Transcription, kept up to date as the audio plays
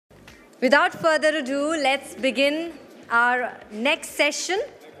Without further ado, let's begin our next session.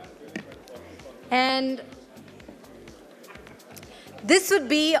 And this would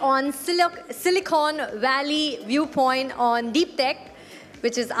be on Silicon Valley Viewpoint on Deeptech,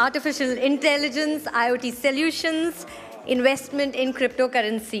 which is artificial intelligence, IoT solutions, investment in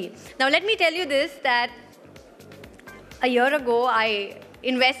cryptocurrency. Now, let me tell you this, that a year ago, I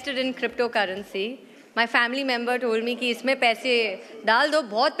invested in cryptocurrency. My family member told me कि इसमें पैसे डाल दो,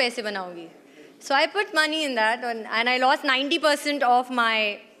 बहुत पैसे बनाओगी. So I put money in that, and I lost 90% of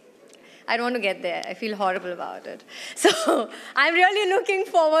my. I don't want to get there. I feel horrible about it. So I'm really looking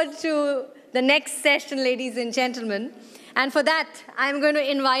forward to the next session, ladies and gentlemen. And for that, I'm going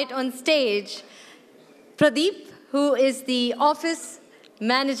to invite on stage Pradeep, who is the Office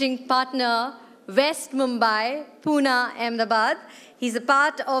Managing Partner, West Mumbai, Pune, Ahmedabad. He's a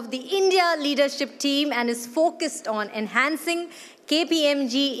part of the India leadership team and is focused on enhancing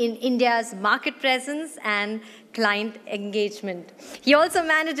KPMG in India's market presence and client engagement. He also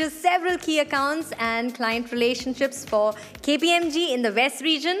manages several key accounts and client relationships for KPMG in the West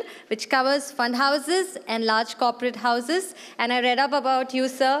region, which covers fund houses and large corporate houses. And I read up about you,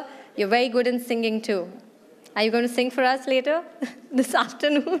 sir. You're very good in singing too. Are you going to sing for us later this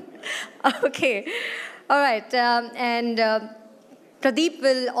afternoon? Okay. All right. Pradeep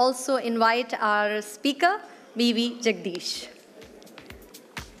will also invite our speaker, B.V. Jagadeesh.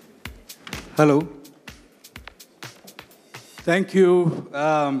 Hello. Thank you.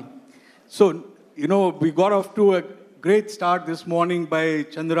 We got off to a great start this morning by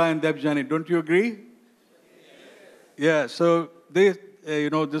Chandra and Debjani. Don't you agree? Yeah, so this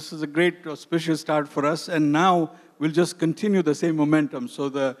is a great auspicious start for us, and now we'll just continue the same momentum. So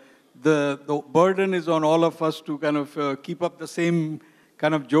the burden is on all of us to kind of keep up the same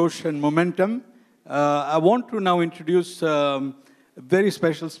kind of josh and momentum. I want to now introduce a very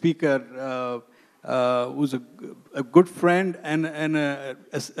special speaker who's a good friend and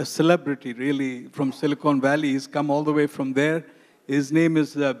a celebrity, really, from Silicon Valley. He's come all the way from there. His name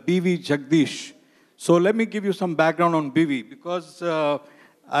is B.V. Jagadeesh. So let me give you some background on B.V. Because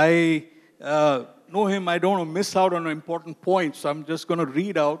I know him, I don't want to miss out on an important point, so I'm just going to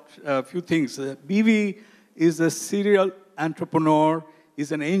read out a few things. B.V. is a serial entrepreneur,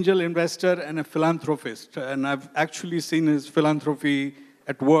 he's an angel investor and a philanthropist, and I've actually seen his philanthropy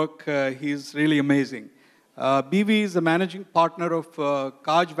at work. He's really amazing. B.V. is the managing partner of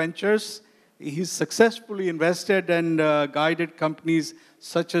KAAJ Ventures. He's successfully invested and guided companies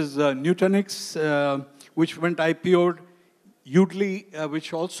such as Nutanix, which went IPO'd, Udly,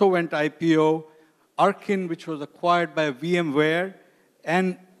 which also went IPO, Arkin, which was acquired by VMware,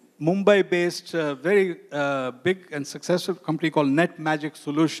 and Mumbai-based very big and successful company called NetMagic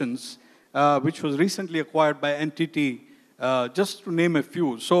Solutions, which was recently acquired by NTT, just to name a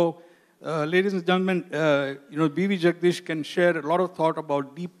few. So, ladies and gentlemen, B.V. Jagadeesh can share a lot of thought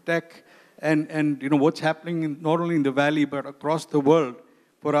about deep tech and what's happening not only in the Valley, but across the world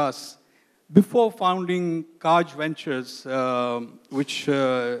for us. Before founding KAAJ Ventures, which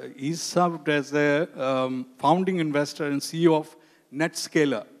he served as a founding investor and CEO of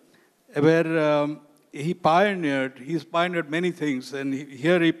NetScaler, where he's pioneered many things, and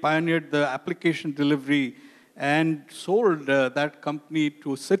here he pioneered the application delivery and sold that company to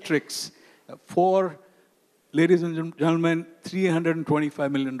Citrix for, ladies and gentlemen,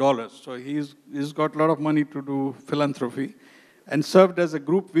 $325 million. So he's got a lot of money to do philanthropy, and served as a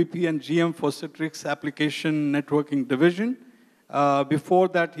group VP and GM for Citrix Application Networking Division. Before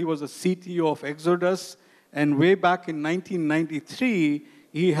that, he was a CTO of Exodus, and way back in 1993,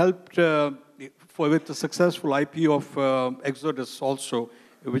 he helped with the successful IPO of Exodus also,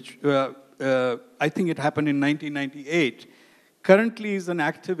 which I think it happened in 1998. Currently, he's an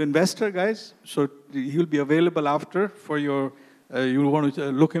active investor, guys, so he'll be available after for your, you'll want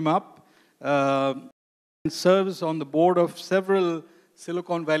to look him up. And serves on the board of several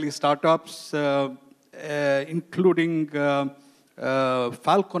Silicon Valley startups, including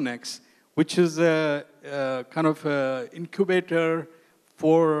Falconex, which is a kind of incubator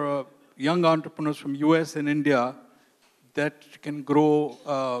for young entrepreneurs from US and India that can grow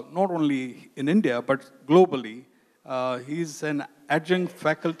not only in India, but globally. He's an adjunct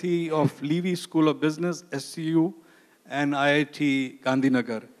faculty of Levy School of Business, SCU, and IIT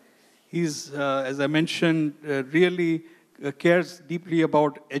Gandhinagar. He's, as I mentioned, really cares deeply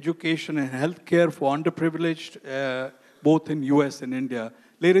about education and healthcare for underprivileged, both in US and India.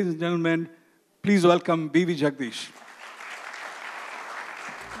 Ladies and gentlemen, please welcome B.V. Jagadeesh.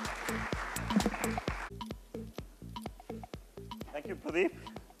 Thank you, Pradeep.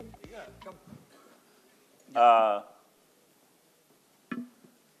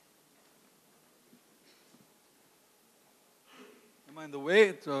 I'm in the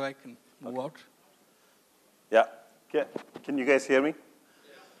way, so I can move out. Yeah. Can you guys hear me?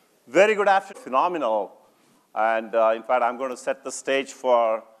 Very good afternoon. Phenomenal. And in fact, I'm going to set the stage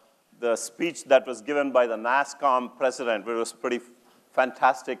for the speech that was given by the NASSCOM president, which was pretty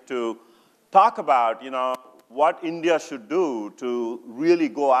fantastic to talk about, what India should do to really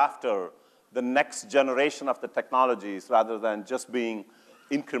go after the next generation of the technologies rather than just being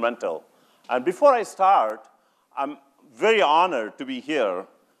incremental. And before I start, I'm very honored to be here.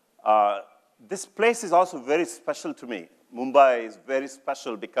 This place is also very special to me. Mumbai is very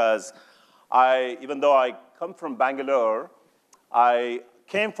special because even though I come from Bangalore, I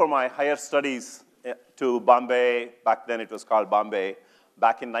came for my higher studies to Bombay. Back then it was called Bombay,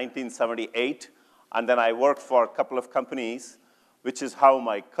 back in 1978. And then I worked for a couple of companies, which is how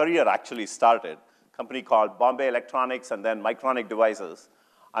my career actually started. A company called Bombay Electronics and then Micronic Devices.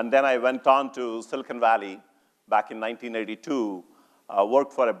 And then I went on to Silicon Valley back in 1982,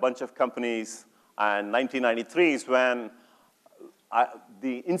 worked for a bunch of companies. And 1993 is when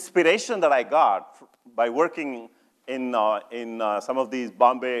the inspiration that I got by working in some of these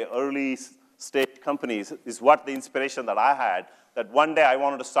Bombay early stage companies is what the inspiration that I had, that one day I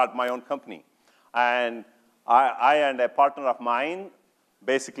wanted to start my own company. And I and a partner of mine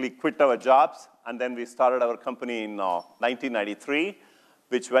basically quit our jobs, and then we started our company in 1993,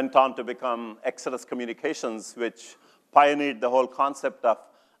 which went on to become Exodus Communications, which pioneered the whole concept of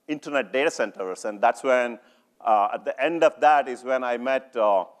internet data centers. And that's when, at the end of that is when I met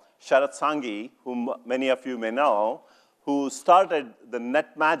Sharat Sanghi, whom many of you may know, who started the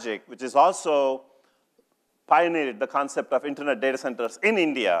NetMagic, which is also pioneered the concept of internet data centers in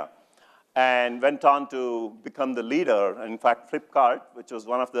India, and went on to become the leader. And in fact, Flipkart, which was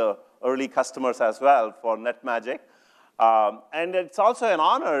one of the early customers as well for NetMagic. And it's also an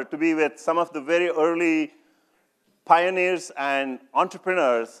honor to be with some of the very early pioneers and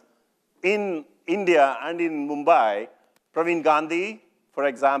entrepreneurs in India and in Mumbai. Praveen Gandhi, for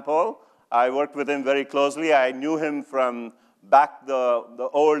example, I worked with him very closely. I knew him from back the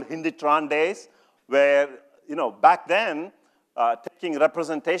old Hinditron days, where, back then, taking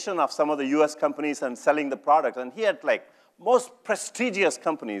representation of some of the US companies and selling the product. And he had most prestigious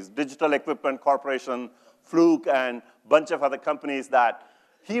companies, Digital Equipment Corporation, Fluke, and a bunch of other companies that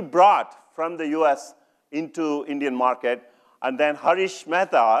he brought from the US into Indian market. And then Harish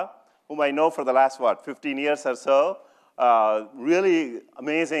Mehta, whom I know for the last, 15 years or so, really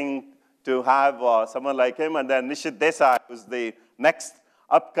amazing to have someone like him. And then Nishit Desai was the next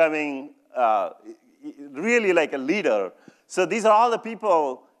upcoming, really like a leader. So these are all the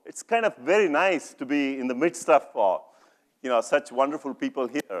people. It's kind of very nice to be in the midst of such wonderful people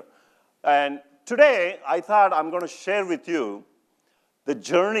here. And today, I thought I'm going to share with you the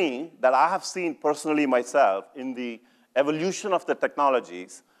journey that I have seen personally myself in the evolution of the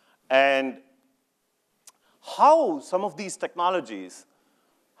technologies and how some of these technologies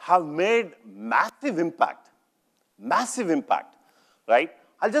have made massive impact, right?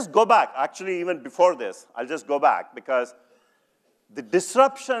 I'll just go back. Actually, even before this, I'll just go back because the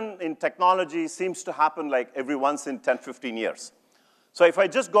disruption in technology seems to happen every once in 10, 15 years. So if I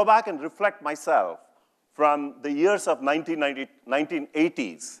just go back and reflect myself from the years of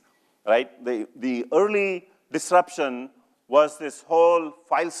 1980s, right? The early disruption was this whole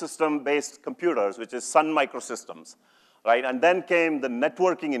file system-based computers, which is Sun Microsystems, right? And then came the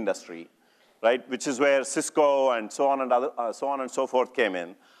networking industry, right? Which is where Cisco and so on and so forth came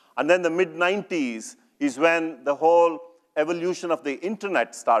in. And then the mid-90s is when the whole evolution of the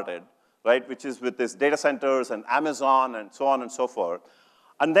internet started, right? Which is with this data centers and Amazon and so on and so forth.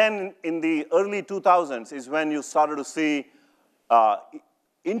 And then in the early 2000s is when you started to see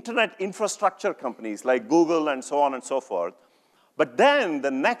internet infrastructure companies like Google and so on and so forth. But then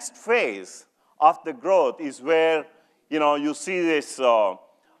the next phase of the growth is where you see this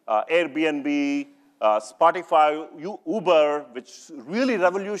Airbnb, Spotify, Uber, which really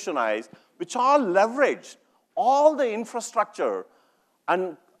revolutionized, which all leveraged all the infrastructure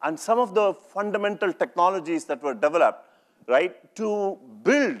and some of the fundamental technologies that were developed, right, to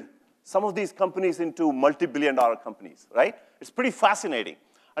build some of these companies into multi-billion-dollar companies, right? It's pretty fascinating.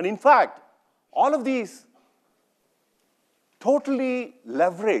 And in fact, all of these totally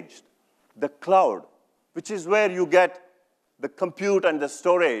leveraged the cloud, which is where you get the compute and the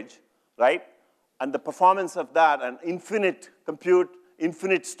storage, right? And the performance of that, and infinite compute,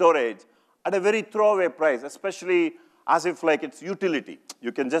 infinite storage, at a very throwaway price, especially as if it's utility.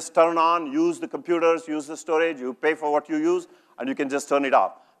 You can just turn on, use the computers, use the storage, you pay for what you use, and you can just turn it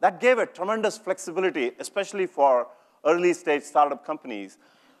off. That gave a tremendous flexibility, especially for early stage startup companies.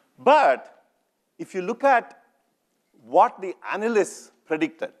 But if you look at what the analysts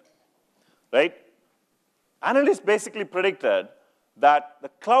predicted, right? Analysts basically predicted that the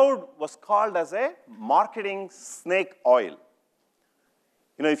cloud was called as a marketing snake oil.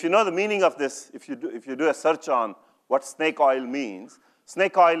 You know, if you know the meaning of this, if you do a search on what snake oil means,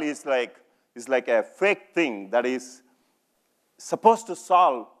 snake oil is like a fake thing that is supposed to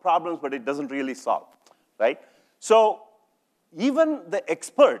solve problems, but it doesn't really solve, right? So even the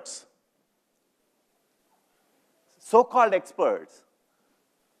experts, so-called experts,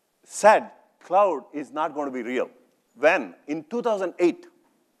 said cloud is not going to be real. When? In 2008,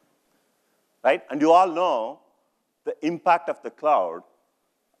 right? And you all know the impact of the cloud,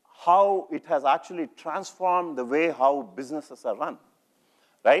 how it has actually transformed the way how businesses are run,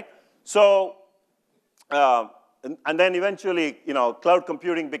 right? So, and then eventually, you know, cloud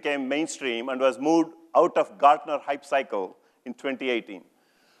computing became mainstream and was moved out of Gartner hype cycle in 2018.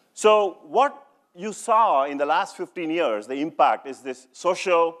 So what you saw in the last 15 years, the impact is this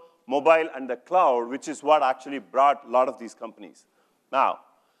social, mobile, and the cloud, which is what actually brought a lot of these companies. Now,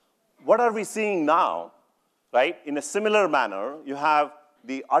 what are we seeing now, right? In a similar manner, you have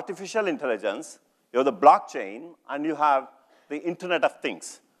the artificial intelligence, you have the blockchain, and you have the Internet of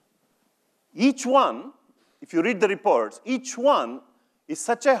Things. Each one, if you read the reports, each one is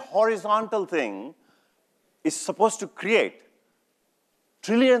such a horizontal thing, is supposed to create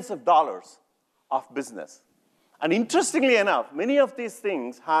trillions of dollars of business. And interestingly enough, many of these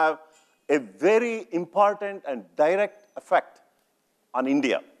things have a very important and direct effect on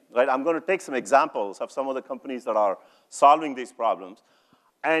India, right? I'm going to take some examples of some of the companies that are solving these problems.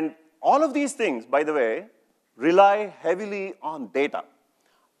 And all of these things, by the way, rely heavily on data.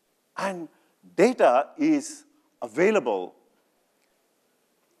 And data is available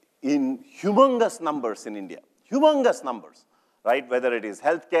in humongous numbers in India, humongous numbers, right? Whether it is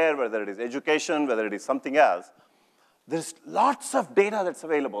healthcare, whether it is education, whether it is something else, there's lots of data that's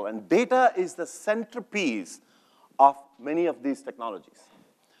available, and data is the centerpiece of many of these technologies.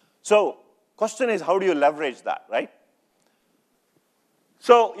 So, question is, how do you leverage that, right?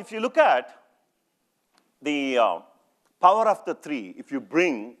 So, if you look at the power of the three, if you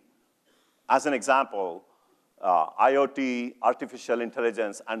bring, as an example, IoT, artificial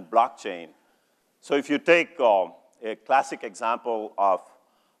intelligence, and blockchain. So if you take a classic example of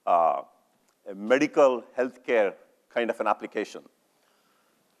a medical healthcare kind of an application.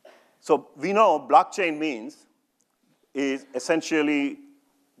 So we know blockchain means is essentially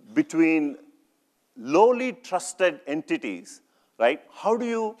between lowly trusted entities, right? How do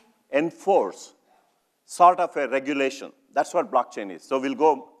you enforce sort of a regulation? That's what blockchain is. So we'll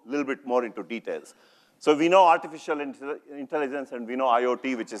go a little bit more into details. So we know artificial intelligence and we know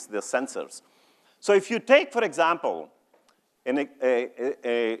IoT, which is the sensors. So if you take, for example, in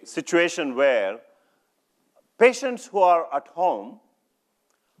a situation where patients who are at home,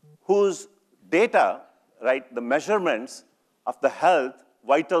 whose data, right, the measurements of the health,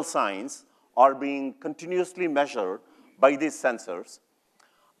 vital signs are being continuously measured by these sensors,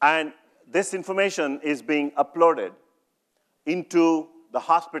 and this information is being uploaded into the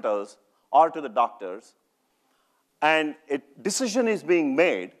hospitals or to the doctors, and a decision is being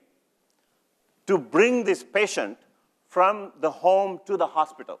made to bring this patient from the home to the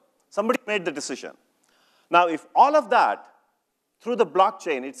hospital. Somebody made the decision. Now, if all of that, through the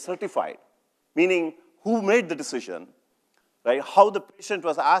blockchain, it's certified, meaning who made the decision, right? How the patient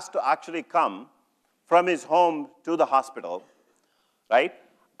was asked to actually come from his home to the hospital, right?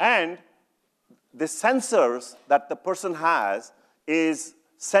 And the sensors that the person has is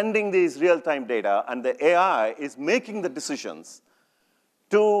sending these real-time data, and the AI is making the decisions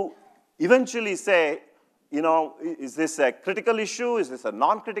to eventually say, you know, is this a critical issue? Is this a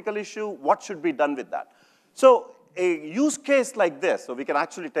non-critical issue? What should be done with that? So a use case like this, so we can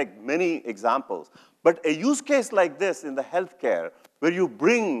actually take many examples, but a use case like this in the healthcare, where you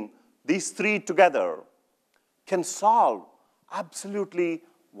bring these three together, can solve absolutely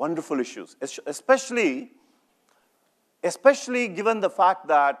wonderful issues, especially given the fact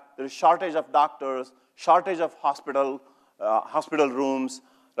that there is shortage of doctors, shortage of hospital rooms,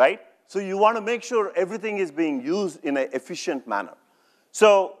 right? So you want to make sure everything is being used in an efficient manner.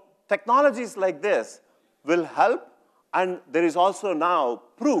 So technologies like this will help, and there is also now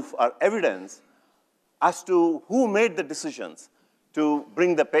proof or evidence as to who made the decisions to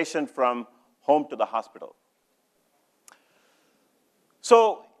bring the patient from home to the hospital.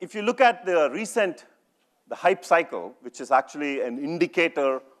 So if you look at the hype cycle, which is actually an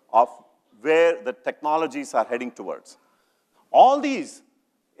indicator of where the technologies are heading towards, all these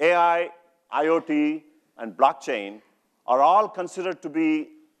AI, IoT, and blockchain are all considered to be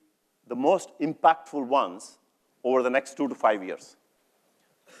the most impactful ones over the next 2 to 5 years,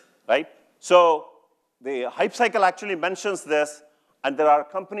 right? So the hype cycle actually mentions this, and there are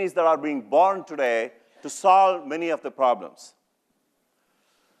companies that are being born today to solve many of the problems.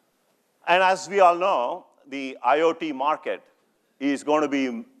 And as we all know, the IoT market is going to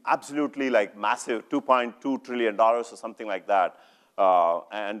be absolutely like massive, $2.2 trillion or something like that.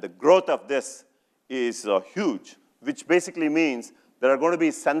 And the growth of this is huge, which basically means there are going to be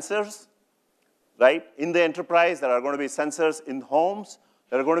sensors, right, in the enterprise. There are going to be sensors in homes.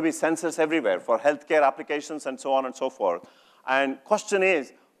 There are going to be sensors everywhere for healthcare applications and so on and so forth. And question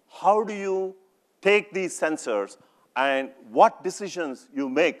is, how do you take these sensors and what decisions you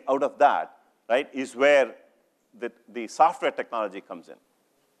make out of that, right, is where the software technology comes in.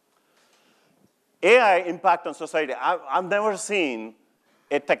 AI impact on society. I've never seen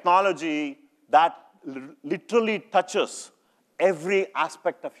a technology that literally touches every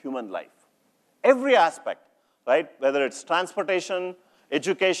aspect of human life. Every aspect, right? Whether it's transportation,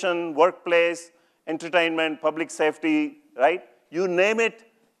 education, workplace, entertainment, public safety, right? You name it,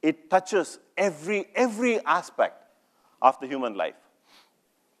 it touches every aspect of the human life.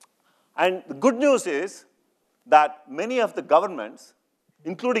 And the good news is that many of the governments,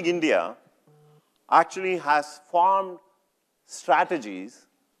 including India, actually has formed strategies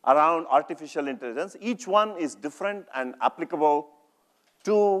around artificial intelligence. Each one is different and applicable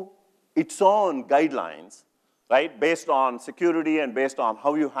to its own guidelines, right, based on security and based on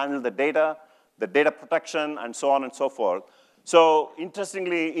how you handle the data protection, and so on and so forth. So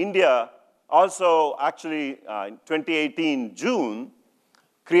interestingly, India also actually, in 2018, June,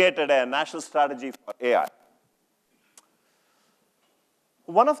 created a national strategy for AI.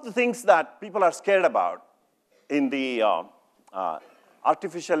 One of the things that people are scared about in the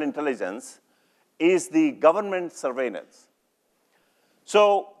artificial intelligence is the government surveillance.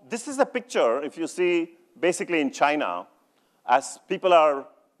 So this is a picture, if you see, basically in China, as people are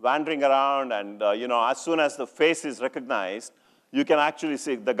wandering around and as soon as the face is recognized, you can actually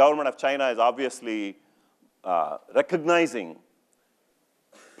see the government of China is obviously recognizing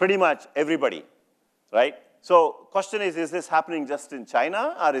pretty much everybody, right? So question is this happening just in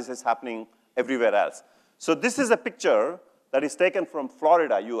China, or is this happening everywhere else? So this is a picture that is taken from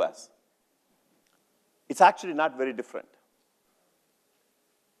Florida, US. It's actually not very different.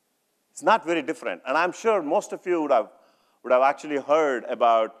 It's not very different. And I'm sure most of you would have actually heard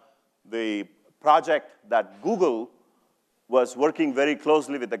about the project that Google was working very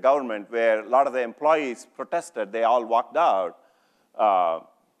closely with the government, where a lot of the employees protested. They all walked out.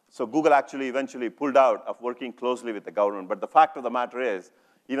 So Google actually eventually pulled out of working closely with the government. But the fact of the matter is,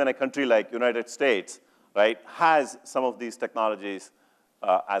 even a country like United States, right, has some of these technologies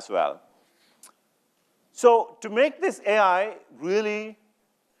as well. So to make this AI really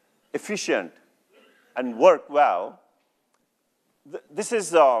efficient and work well, this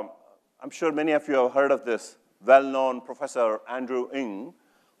is, I'm sure many of you have heard of this well-known Professor Andrew Ng,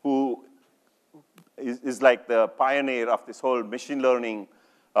 who is like the pioneer of this whole machine learning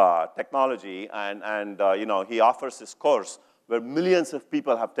technology, and he offers this course where millions of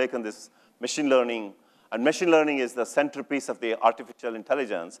people have taken this machine learning, and machine learning is the centerpiece of the artificial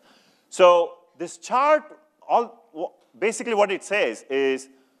intelligence. So this chart, basically what it says is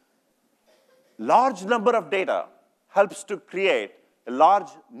large number of data helps to create a large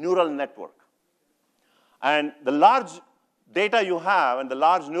neural network. And the large data you have and the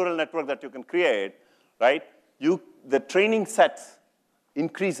large neural network that you can create, right, the training set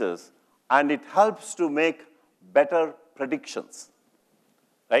increases, and it helps to make better predictions,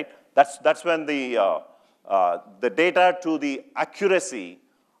 right? That's when the data to the accuracy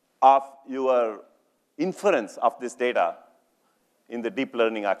of your inference of this data in the deep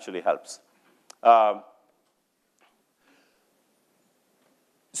learning actually helps.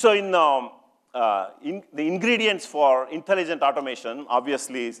 So in the ingredients for intelligent automation,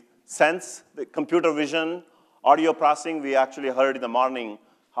 obviously sense, the computer vision, audio processing. We actually heard in the morning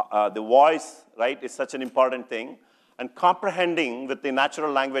the voice, right, is such an important thing. And comprehending with the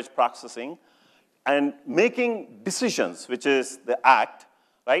natural language processing, and making decisions, which is the act,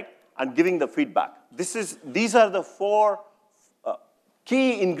 right, and giving the feedback. These are the four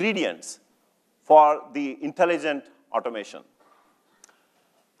key ingredients for the intelligent automation.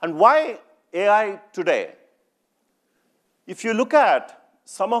 And why AI today? If you look at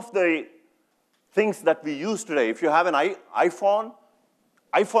some of the things that we use today, if you have an iPhone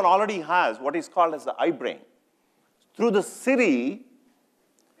already has what is called as the iBrain. Through the Siri,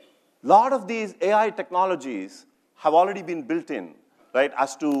 a lot of these AI technologies have already been built in, right,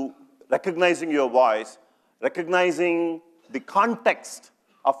 as to recognizing your voice, recognizing the context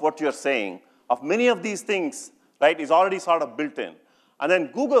of what you're saying, of many of these things, right, is already sort of built in. And then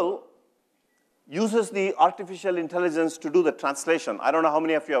Google uses the artificial intelligence to do the translation. I don't know how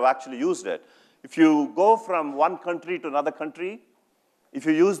many of you have actually used it. If you go from one country to another country, if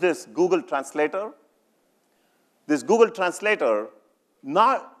you use this Google Translator,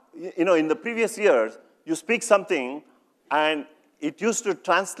 not, in the previous years, you speak something, and it used to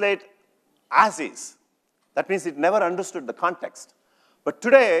translate as is. That means it never understood the context. But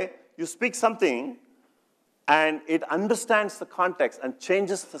today, you speak something, and it understands the context and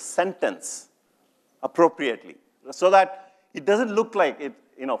changes the sentence appropriately, so that it doesn't look like it,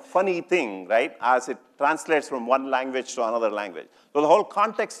 funny thing, right, as it translates from one language to another language. So the whole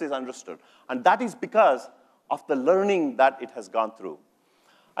context is understood. And that is because of the learning that it has gone through.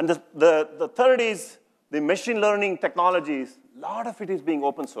 And the third is the machine learning technologies. A lot of it is being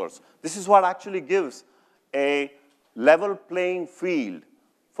open source. This is what actually gives a level playing field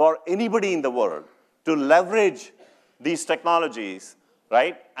for anybody in the world to leverage these technologies,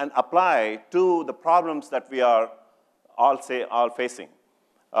 right, and apply to the problems that we are all facing.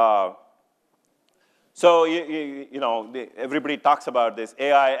 So everybody talks about this.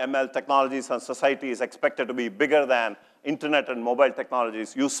 AI, ML technologies and society is expected to be bigger than internet and mobile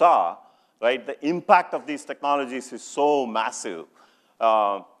technologies. You saw, right, the impact of these technologies is so massive.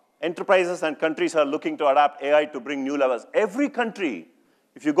 Enterprises and countries are looking to adapt AI to bring new levels. Every country,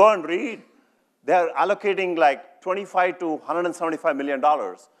 if you go and read, they're allocating like $25 to $175 million,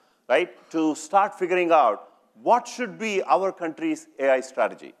 right, to start figuring out what should be our country's AI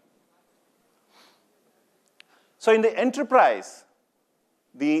strategy. So in the enterprise,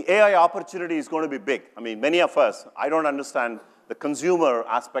 the AI opportunity is going to be big. I mean, many of us, I don't understand the consumer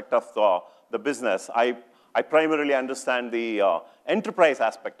aspect of the business. I primarily understand the enterprise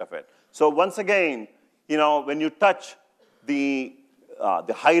aspect of it. So once again, when you touch the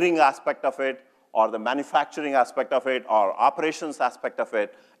hiring aspect of it, or the manufacturing aspect of it, or operations aspect of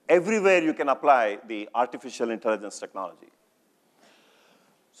it, everywhere you can apply the artificial intelligence technology.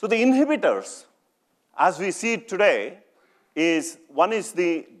 So the inhibitors, as we see it today, one is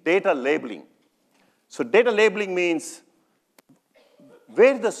the data labeling. So data labeling means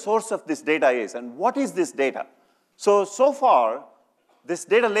where the source of this data is and what is this data. So far, this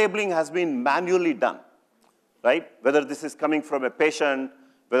data labeling has been manually done, right? Whether this is coming from a patient,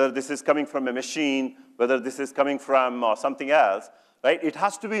 whether this is coming from a machine, whether this is coming from something else, right? It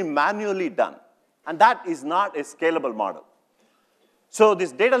has to be manually done. And that is not a scalable model. So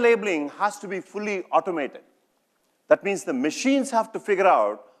this data labeling has to be fully automated. That means the machines have to figure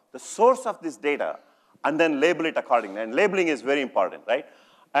out the source of this data and then label it accordingly. And labeling is very important, right?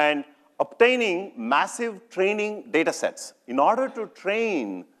 And obtaining massive training data sets. In order to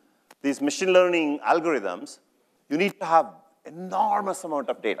train these machine learning algorithms, you need to have enormous amount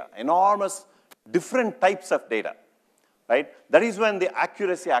of data, enormous different types of data, right? That is when the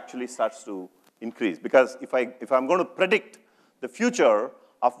accuracy actually starts to increase. Because if I'm going to predict the future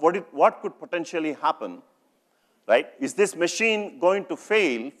of what could potentially happen, right? Is this machine going to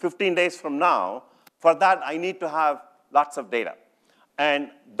fail 15 days from now? For that, I need to have lots of data.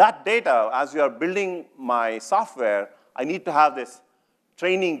 And that data, as you are building my software, I need to have this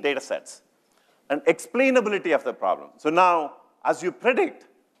training data sets and explainability of the problem. So now, as you predict,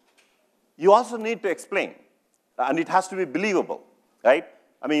 you also need to explain. And it has to be believable, right?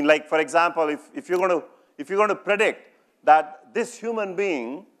 I mean, like, for example, if you're going to predict that this human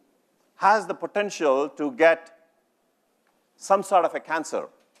being has the potential to get some sort of a cancer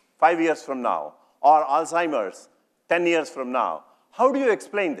 5 years from now, or Alzheimer's 10 years from now, how do you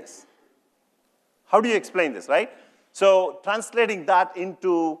explain this? How do you explain this, right? So translating that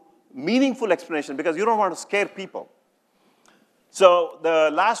into meaningful explanation, because you don't want to scare people. So the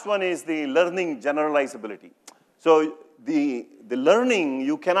last one is the learning generalizability. So the learning,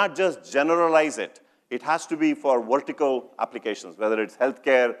 you cannot just generalize it. It has to be for vertical applications, whether it's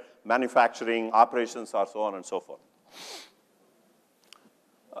healthcare, manufacturing, operations, or so on and so forth.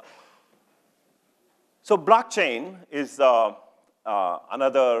 So blockchain is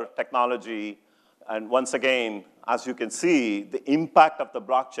another technology. And once again, as you can see, the impact of the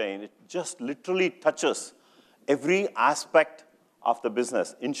blockchain, it just literally touches every aspect of the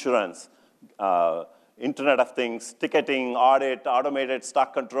business: insurance, Internet of Things, ticketing, audit, automated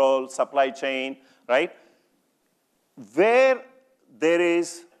stock control, supply chain, right? Where there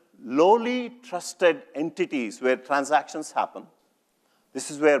is lowly trusted entities where transactions happen, this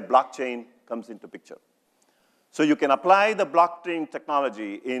is where blockchain comes into picture. So you can apply the blockchain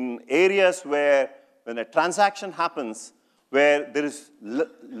technology in areas where when a transaction happens, where there is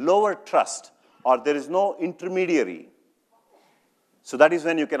lower trust or there is no intermediary, So that is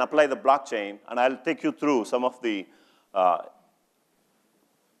when you can apply the blockchain, and I'll take you through some of the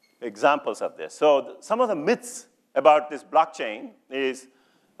examples of this. So some of the myths about this blockchain is,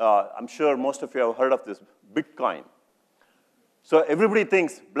 I'm sure most of you have heard of this Bitcoin. So everybody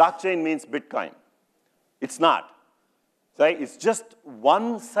thinks blockchain means Bitcoin. It's not. Right? It's just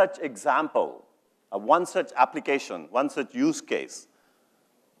one such example, one such application, one such use case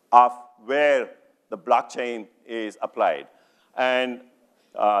of where the blockchain is applied. And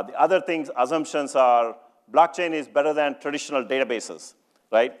the other things, assumptions are blockchain is better than traditional databases,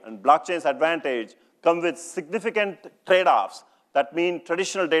 right? And blockchain's advantage come with significant trade-offs that mean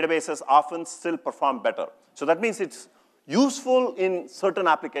traditional databases often still perform better. So that means it's useful in certain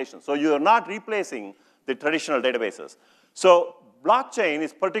applications. So you're not replacing the traditional databases. So blockchain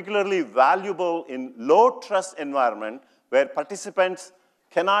is particularly valuable in low-trust environment where participants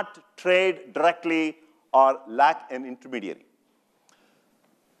cannot trade directly or lack an intermediary.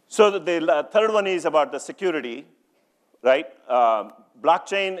 So the third one is about the security, right?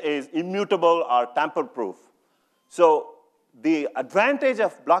 Blockchain is immutable or tamper-proof. So the advantage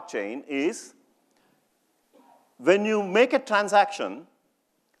of blockchain is when you make a transaction,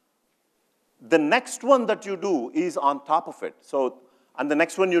 the next one that you do is on top of it. So, and the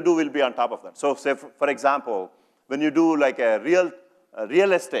next one you do will be on top of that. So say, for example, when you do like a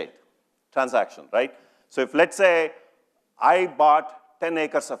real estate transaction, right? So if, let's say, I bought 10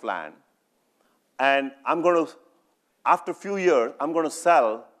 acres of land, and I'm going to, after a few years, I'm going to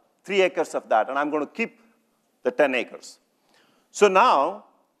sell 3 acres of that, and I'm going to keep the 10 acres. So now,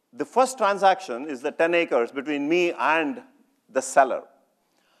 the first transaction is the 10 acres between me and the seller.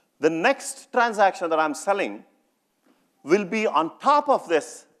 The next transaction that I'm selling will be on top of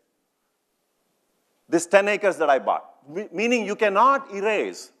this 10 acres that I bought. Meaning you cannot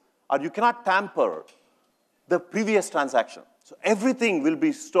erase or you cannot tamper the previous transaction. So everything will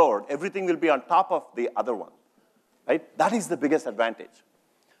be stored. Everything will be on top of the other one. Right? That is the biggest advantage.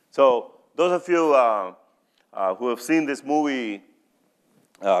 So those of you who have seen this movie,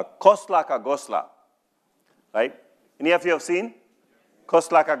 Kosla Ka Gosla, right? Any of you have seen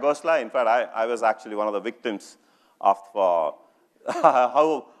Kosla Ka Gosla? In fact, I was actually one of the victims of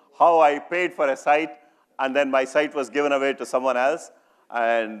how I paid for a site, and then my site was given away to someone else,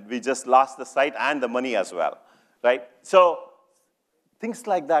 and we just lost the site and the money as well, right? So things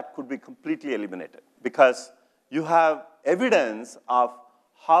like that could be completely eliminated because you have evidence of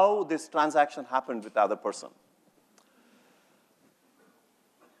how this transaction happened with the other person.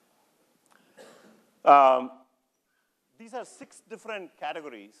 These are 6 different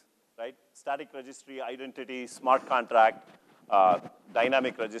categories, right? Static registry, identity, smart contract,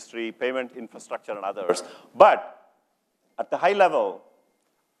 dynamic registry, payment infrastructure, and others. But at the high level,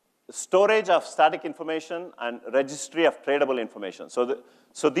 storage of static information and registry of tradable information.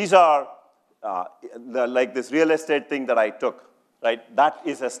 So these are like this real estate thing that I took, right? That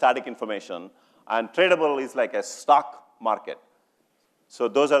is a static information. And tradable is like a stock market. So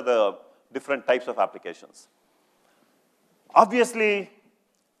those are the different types of applications. Obviously,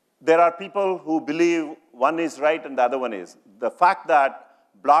 there are people who believe one is right and the other one is. The fact that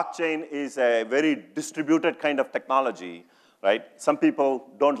blockchain is a very distributed kind of technology, right? Some people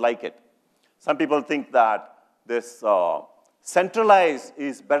don't like it. Some people think that this centralized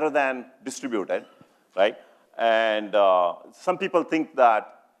is better than distributed, right? And some people think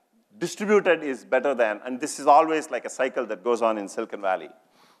that distributed is better than, and this is always like a cycle that goes on in Silicon Valley.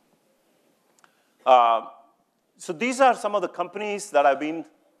 So these are some of the companies that have been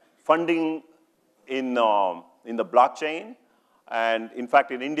funding in the blockchain. And in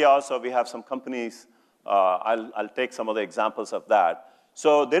fact, in India also, we have some companies. I'll take some of the examples of that.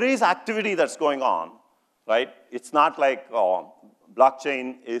 So there is activity that's going on, right? It's not like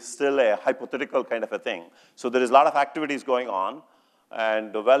blockchain is still a hypothetical kind of a thing. So there is a lot of activities going on.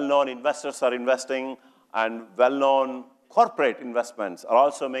 And well-known investors are investing. And well-known corporate investments are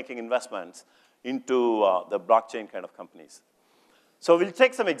also making investments into the blockchain kind of companies. So we'll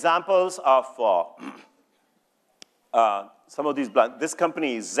take some examples of some of these. This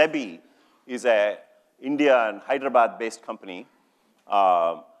company, Zebi, is a India and Hyderabad-based company.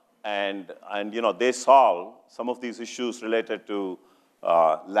 And you know, they solve some of these issues related to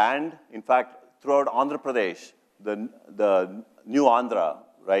land. In fact, throughout Andhra Pradesh, the new Andhra,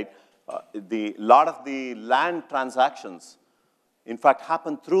 right, a lot of the land transactions in fact,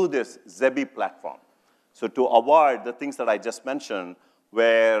 happen through this Zebi platform. So to avoid the things that I just mentioned,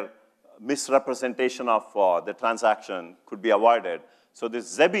 where misrepresentation of the transaction could be avoided. So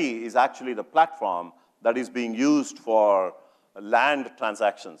this Zebi is actually the platform that is being used for land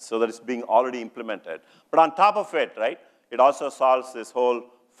transactions, so that it's being already implemented. But on top of it, right, it also solves this whole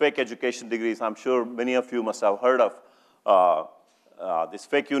fake education degrees. I'm sure many of you must have heard of this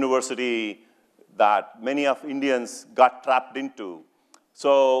fake university that many of Indians got trapped into.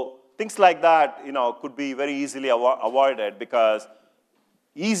 So things like that, could be very easily avoided because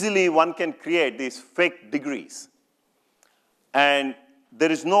easily one can create these fake degrees. And there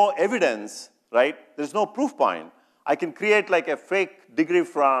is no evidence, right? There's no proof point. I can create like a fake degree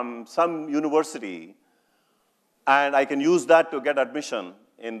from some university, and I can use that to get admission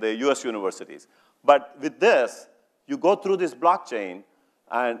in the US universities. But with this, you go through this blockchain,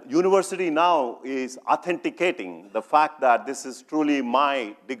 and university now is authenticating the fact that this is truly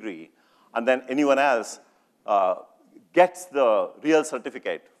my degree, and then anyone else gets the real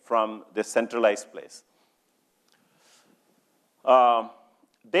certificate from this centralized place.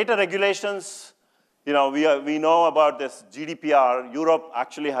 Data regulations, we know about this GDPR. Europe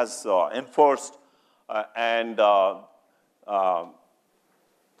actually has enforced, and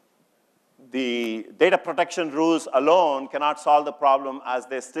the data protection rules alone cannot solve the problem, as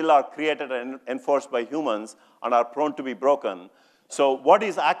they still are created and enforced by humans and are prone to be broken. So what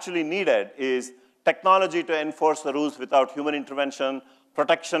is actually needed is technology to enforce the rules without human intervention,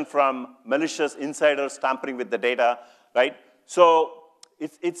 protection from malicious insiders tampering with the data, right? So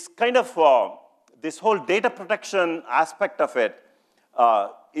it's kind of, this whole data protection aspect of it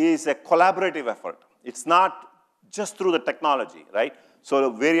is a collaborative effort. It's not just through the technology, right?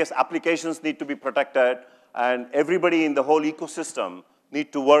 So various applications need to be protected, and everybody in the whole ecosystem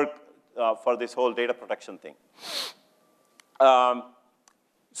need to work for this whole data protection thing.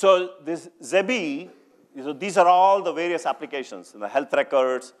 So this ZEBI, these are all the various applications, the health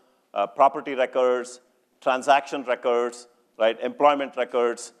records, property records, transaction records, right, employment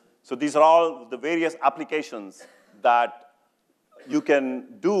records. So these are all the various applications that you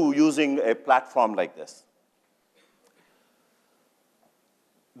can do using a platform like this.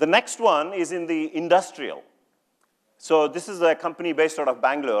 The next one is in the industrial. So this is a company based out of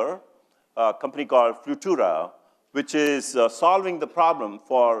Bangalore, a company called Futura, which is solving the problem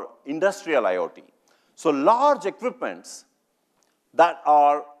for industrial IoT. So large equipments that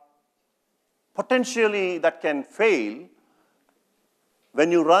are potentially, that can fail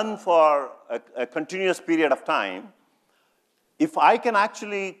when you run for a continuous period of time. If I can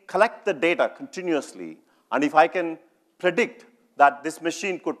actually collect the data continuously, and if I can predict that this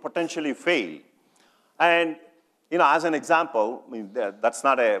machine could potentially fail, and as an example, I mean, that's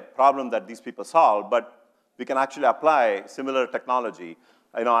not a problem that these people solve, but we can actually apply similar technology.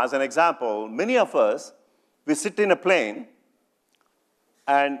 As an example, many of us, we sit in a plane,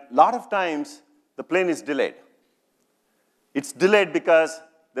 and a lot of times the plane is delayed. It's delayed because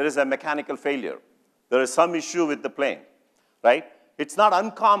there is a mechanical failure. There is some issue with the plane, right? It's not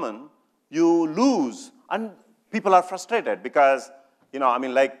uncommon. You lose, and people are frustrated because,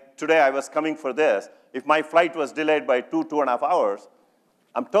 like today I was coming for this. If my flight was delayed by 2.5 hours,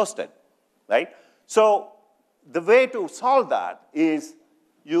 I'm toasted, right? So the way to solve that is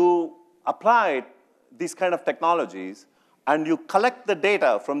you apply these kind of technologies, and you collect the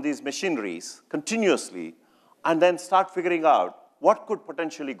data from these machineries continuously, and then start figuring out what could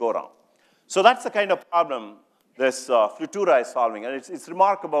potentially go wrong. So that's the kind of problem this Futura is solving. And it's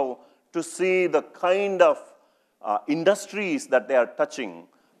remarkable to see the kind of industries that they are touching,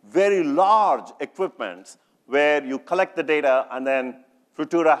 very large equipments where you collect the data, and then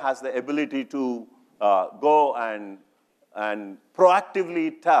Futura has the ability to go and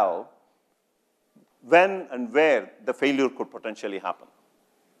proactively tell when and where the failure could potentially happen.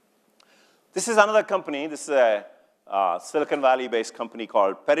 This is another company. This is a Silicon Valley-based company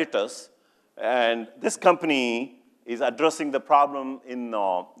called Peritus. And this company is addressing the problem in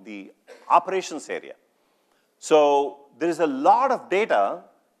the operations area. So there is a lot of data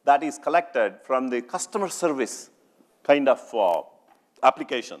that is collected from the customer service kind of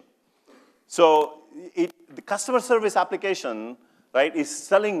application. So the customer service application, right, is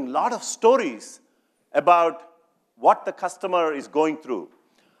selling a lot of stories about what the customer is going through.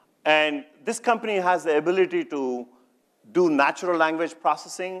 And this company has the ability to do natural language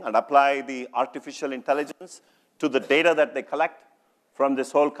processing and apply the artificial intelligence to the data that they collect from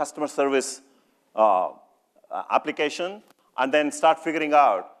this whole customer service application, and then start figuring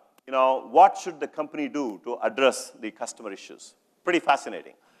out, what should the company do to address the customer issues. Pretty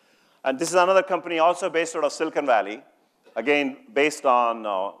fascinating. And this is another company also based out of Silicon Valley, again, based on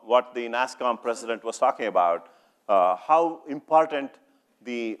what the NASSCOM president was talking about, how important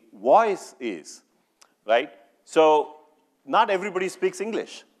the voice is, right? So not everybody speaks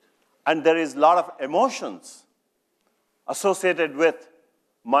English, and there is a lot of emotions associated with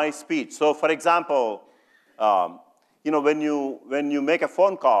my speech. So for example, when you make a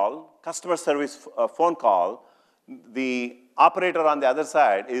phone call, customer service phone call, the operator on the other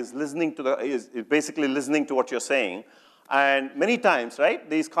side is basically listening to what you're saying. And many times, right,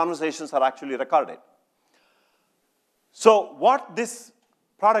 these conversations are actually recorded. So what this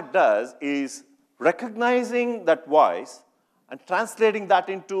product does is recognizing that voice and translating that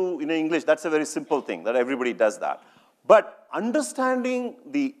into English. That's a very simple thing, that everybody does that. But understanding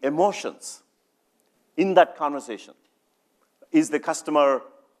the emotions in that conversation. Is the customer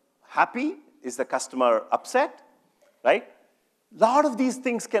happy? Is the customer upset? Right? A lot of these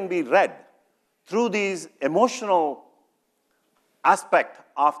things can be read through these emotional aspect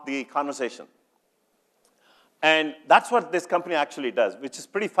of the conversation. And that's what this company actually does, which is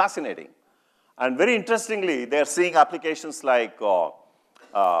pretty fascinating. And very interestingly, they're seeing applications like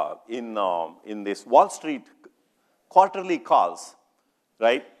in this Wall Street quarterly calls,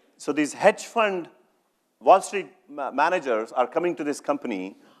 right? So these hedge fund Wall Street managers are coming to this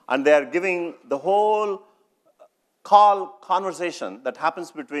company, and they're giving the whole conversation that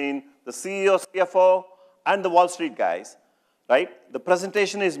happens between the CEO, CFO, and the Wall Street guys, right? The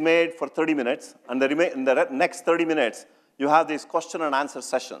presentation is made for 30 minutes, and in the next 30 minutes, you have these question and answer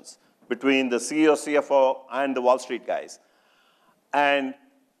sessions between the CEO, CFO, and the Wall Street guys. And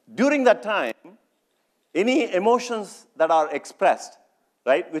during that time, any emotions that are expressed,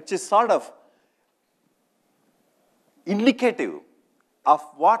 right, which is sort of indicative of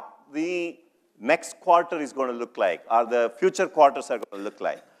what the next quarter is going to look like, or the future quarters are going to look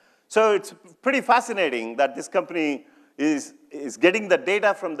like. So it's pretty fascinating that this company is getting the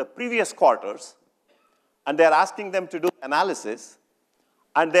data from the previous quarters, and they're asking them to do analysis,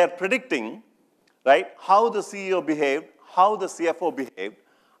 and they're predicting, right, how the CEO behaved, how the CFO behaved,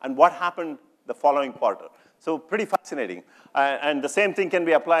 and what happened the following quarter. So pretty fascinating. And the same thing can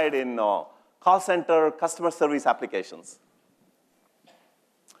be applied in call center, customer service applications.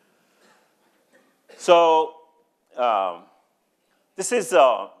 So this is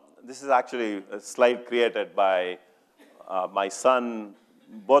actually a slide created by my son.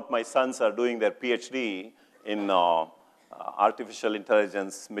 Both my sons are doing their PhD in artificial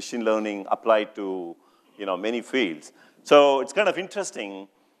intelligence, machine learning applied to many fields. So it's kind of interesting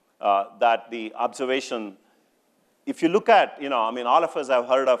that the observation, if you look at, all of us have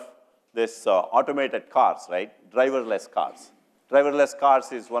heard of this automated cars, right? Driverless cars. Driverless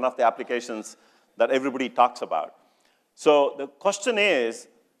cars is one of the applications that everybody talks about. So the question is,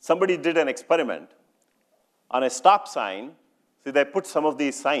 somebody did an experiment on a stop sign. See, they put some of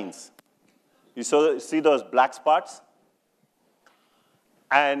these signs. You see those black spots?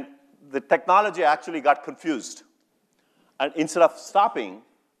 And the technology actually got confused. And instead of stopping,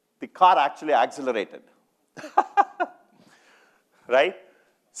 the car actually accelerated. Right?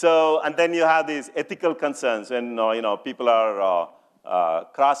 So, and then you have these ethical concerns when people are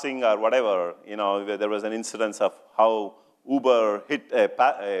crossing or whatever. There was an incidence of how Uber hit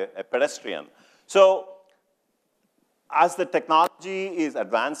a pedestrian. So, as the technology is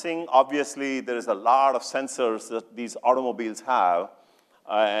advancing, obviously there is a lot of sensors that these automobiles have,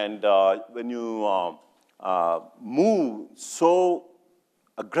 and when you move so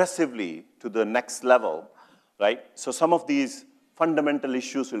aggressively to the next level, right? So some of these fundamental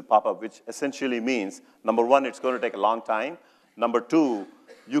issues will pop up, which essentially means, number one, it's going to take a long time. Number two,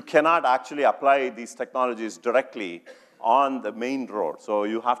 you cannot actually apply these technologies directly on the main road. So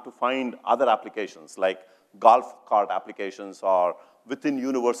you have to find other applications, like golf cart applications or within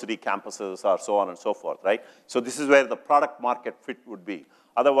university campuses or so on and so forth, right? So this is where the product market fit would be.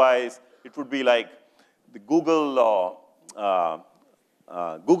 Otherwise, it would be like the Google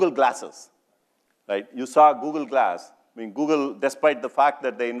glasses, right? You saw Google Glass. Google, despite the fact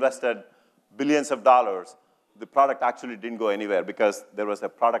that they invested billions of dollars, the product actually didn't go anywhere because there was a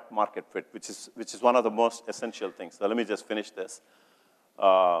product market fit, which is one of the most essential things. So let me just finish this.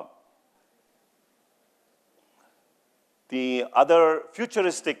 The other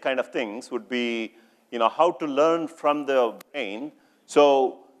futuristic kind of things would be, how to learn from the brain.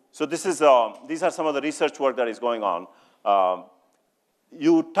 So this is, these are some of the research work that is going on.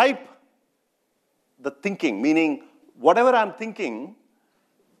 You type the thinking, meaning whatever I'm thinking,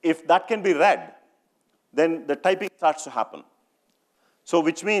 if that can be read, then the typing starts to happen. So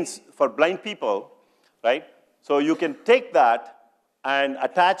which means for blind people, right? So you can take that and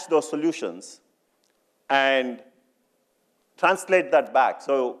attach those solutions and translate that back.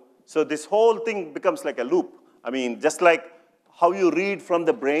 So this whole thing becomes like a loop. Just like how you read from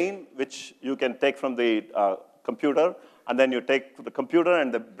the brain, which you can take from the computer, and then you take the computer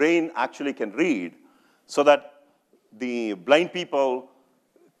and the brain actually can read, so that the blind people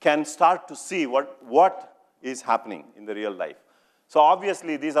can start to see what is happening in the real life. So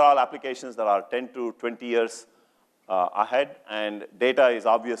obviously, these are all applications that are 10 to 20 years ahead, and data is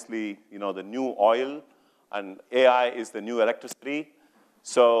obviously, the new oil, and AI is the new electricity.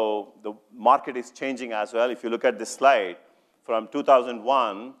 So the market is changing as well. If you look at this slide, from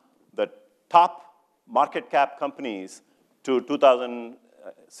 2001, the top market cap companies to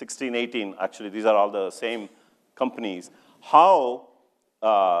 2016, 18, actually, these are all the same companies, how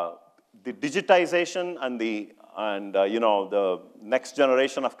the digitization and the next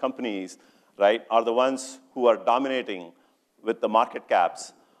generation of companies, right, are the ones who are dominating with the market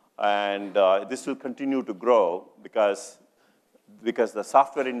caps. And this will continue to grow because the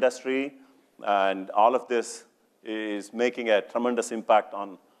software industry and all of this is making a tremendous impact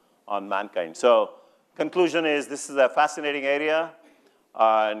on mankind. So conclusion is this is a fascinating area,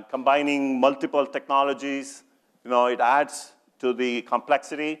 and combining multiple technologies, it adds to the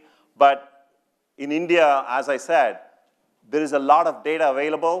complexity. But in India, as I said, there is a lot of data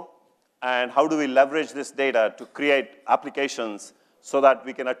available, and how do we leverage this data to create applications so that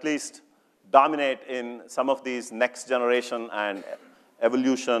we can at least dominate in some of these next generation and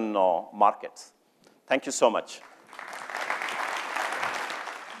evolution markets. Thank you so much.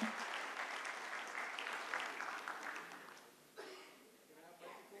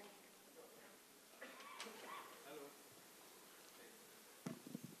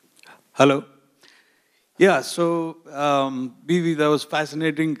 Hello. Yeah, so BV, that was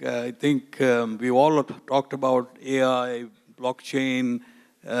fascinating. I think we all talked about AI, blockchain,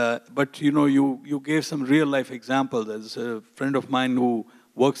 but you gave some real life examples. There's a friend of mine who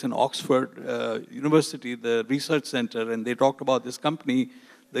works in Oxford University, the research center, and they talked about this company,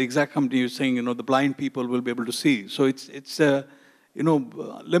 the exact company you're saying, the blind people will be able to see. So it's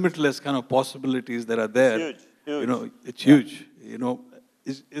limitless kind of possibilities that are there. Huge, huge. It's huge.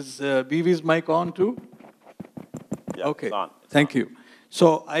 Is BV's mic on too? Yeah, okay. It's on. Thank you.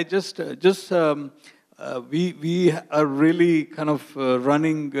 So I we are really kind of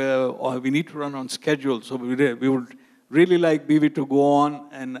running, or we need to run on schedule. So we would really like BV to go on,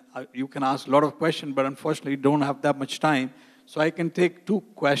 and you can ask a lot of questions, but unfortunately don't have that much time. So I can take 2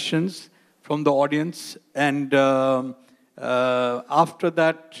 questions from the audience, and after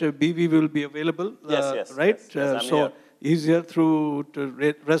that, BV will be available. Yes. Right? Yes, I'm here. Easier through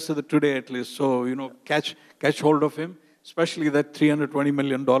the rest of the today at least. So, catch hold of him, especially that $320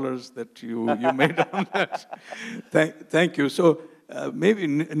 million that you made on that. Thank you. So maybe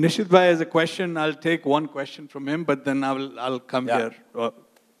Nishit Bhai has a question. I'll take 1 question from him, but then I'll come here.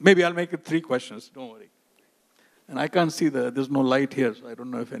 Maybe I'll make it 3 questions. Don't worry. And I can't see there's no light here, so I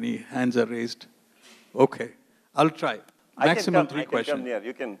don't know if any hands are raised. Okay. I'll try. Maximum 3 questions. I can come near.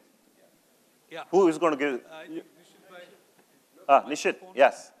 You can. Yeah. Who is going to give? Nishit,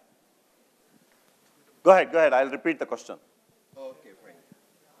 yes. Go ahead. I'll repeat the question. Okay, fine.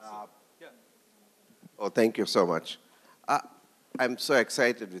 Thank you so much. I'm so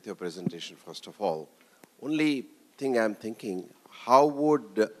excited with your presentation, first of all. Only thing I'm thinking, how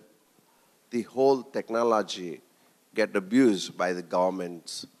would the whole technology get abused by the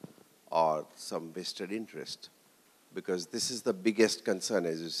governments or some vested interest? Because this is the biggest concern,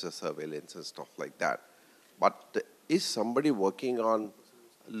 as you say, surveillance and stuff like that. But is somebody working on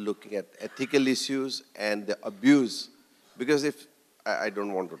looking at ethical issues and the abuse? Because if, I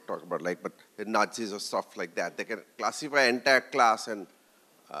don't want to talk about but the Nazis or stuff like that, they can classify entire class and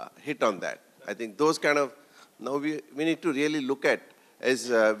hit on that. I think those kind of, now we need to really look at, as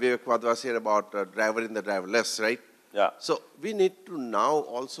Vivek Wadhwa said about driver in the driverless, right? Yeah. So we need to now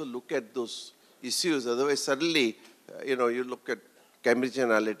also look at those issues. Otherwise, suddenly, you look at Cambridge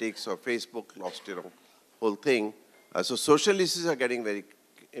Analytics or Facebook lost, whole thing. So social issues are getting very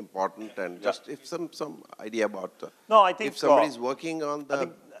important, and just if some idea about I think if somebody's working on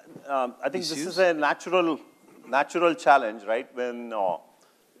the I think this is a natural challenge, right? When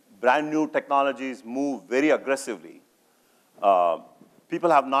brand new technologies move very aggressively, people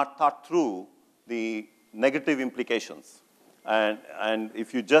have not thought through the negative implications. And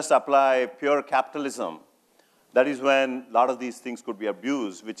if you just apply pure capitalism, that is when a lot of these things could be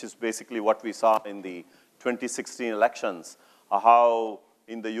abused, which is basically what we saw in the 2016 elections, how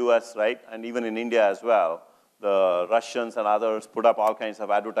in the US, right, and even in India as well, the Russians and others put up all kinds of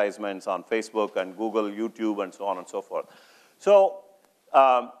advertisements on Facebook and Google, YouTube, and so on and so forth. So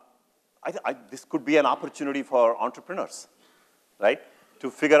this could be an opportunity for entrepreneurs, right, to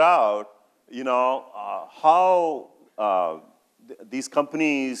figure out, how these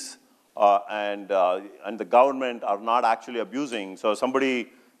companies and the government are not actually abusing. So somebody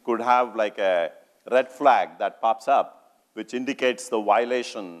could have like a red flag that pops up, which indicates the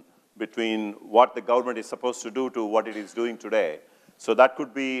violation between what the government is supposed to do to what it is doing today. So that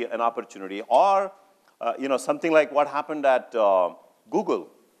could be an opportunity. Or something like what happened at Google,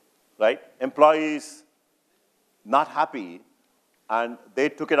 right? Employees not happy, and they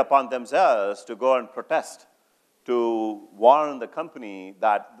took it upon themselves to go and protest, to warn the company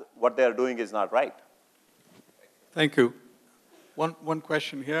that what they're doing is not right. Thank you. One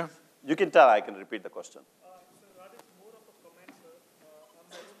question here. You can tell, I can repeat the question. So that is more of a comment, sir. I'm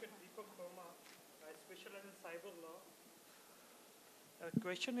Deeptech, I specialize in cyber law. The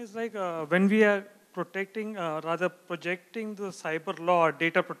question is like, when we are protecting, rather projecting the cyber law,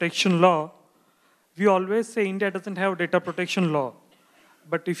 data protection law, we always say India doesn't have data protection law.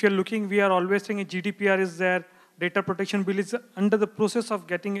 But if you're looking, we are always saying GDPR is there, data protection bill is under the process of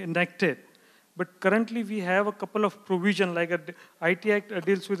getting enacted. But currently we have a couple of provisions, like IT Act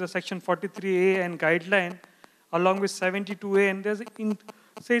deals with the section 43A and guideline, along with 72A, and there's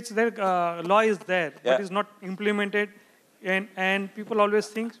it's there, law is there, but is not implemented, and people always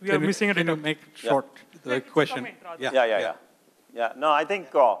think we are missing it. Can you make it short, the question? Yeah, no, I think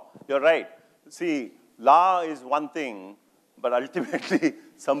you're right. See, law is one thing, but ultimately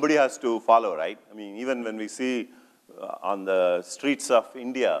somebody has to follow, right? I mean, even when we see on the streets of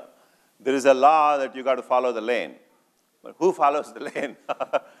India, there is a law that you got to follow the lane. But who follows the lane?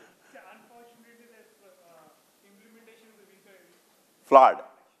 Unfortunately, implementation is flawed.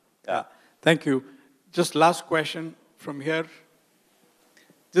 Yeah. Thank you. Just last question from here.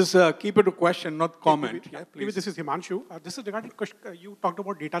 Just keep it a question, not comment. Yeah, please. This is Himanshu. This is regarding question. You talked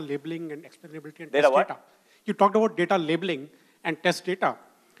about data labeling and explainability and data test what? data. You talked about data labeling and test data.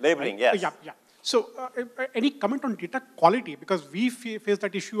 Labeling, right? yes. Yeah. So, any comment on data quality? Because we face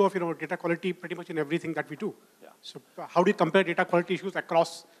that issue of data quality pretty much in everything that we do. Yeah. So, how do you compare data quality issues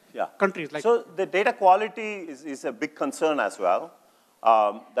across countries? Like so, the data quality is a big concern as well.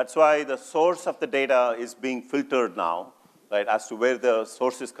 That's why the source of the data is being filtered now, right, as to where the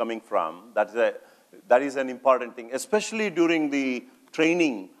source is coming from. That is an important thing, especially during the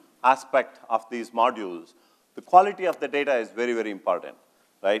training aspect of these modules. The quality of the data is very, very important,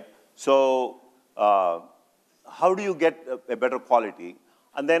 right? So, how do you get a better quality?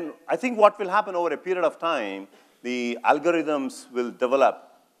 And then I think what will happen over a period of time, the algorithms will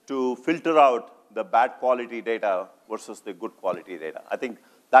develop to filter out the bad quality data versus the good quality data. I think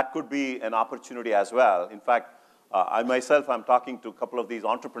that could be an opportunity as well. In fact, I myself, I'm talking to a couple of these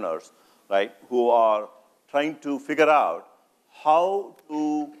entrepreneurs, right, who are trying to figure out how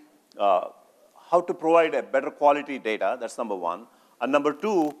to provide a better quality data. That's number one. And number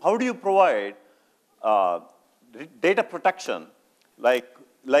two, how do you provide data protection, like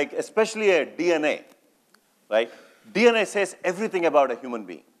especially a DNA, right? DNA says everything about a human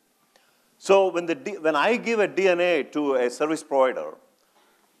being. So when I give a DNA to a service provider,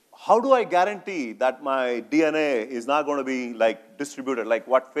 how do I guarantee that my DNA is not going to be like distributed like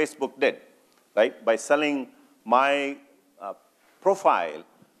what Facebook did, right? By selling my profile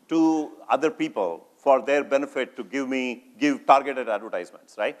to other people for their benefit to give targeted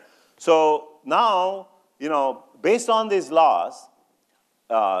advertisements, right? So now, based on these laws,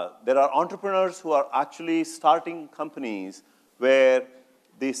 there are entrepreneurs who are actually starting companies where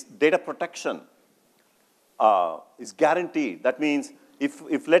this data protection is guaranteed. That means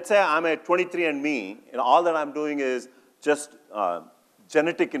if let's say I'm a 23andMe, and all that I'm doing is just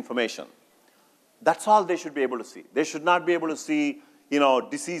genetic information, that's all they should be able to see. They should not be able to see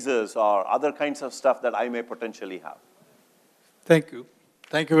diseases or other kinds of stuff that I may potentially have. Thank you.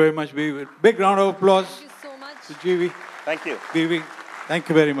 Thank you very much, BV. Big round of applause. Thank you so much. To GV. Thank you. BV, thank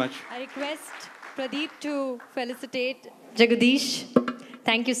you very much. I request Pradeep to felicitate Jagadeesh.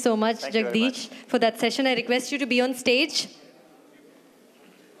 Thank you so much, Jagadeesh, for that session. I request you to be on stage.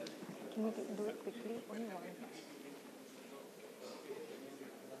 Can you do it quickly?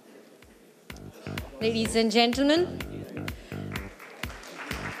 Ladies and gentlemen,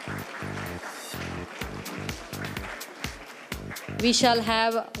 we shall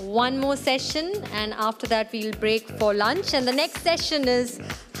have one more session, and after that we'll break for lunch. And the next session is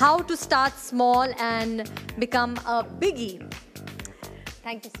how to start small and become a biggie.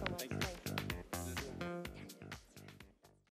 Thank you so much.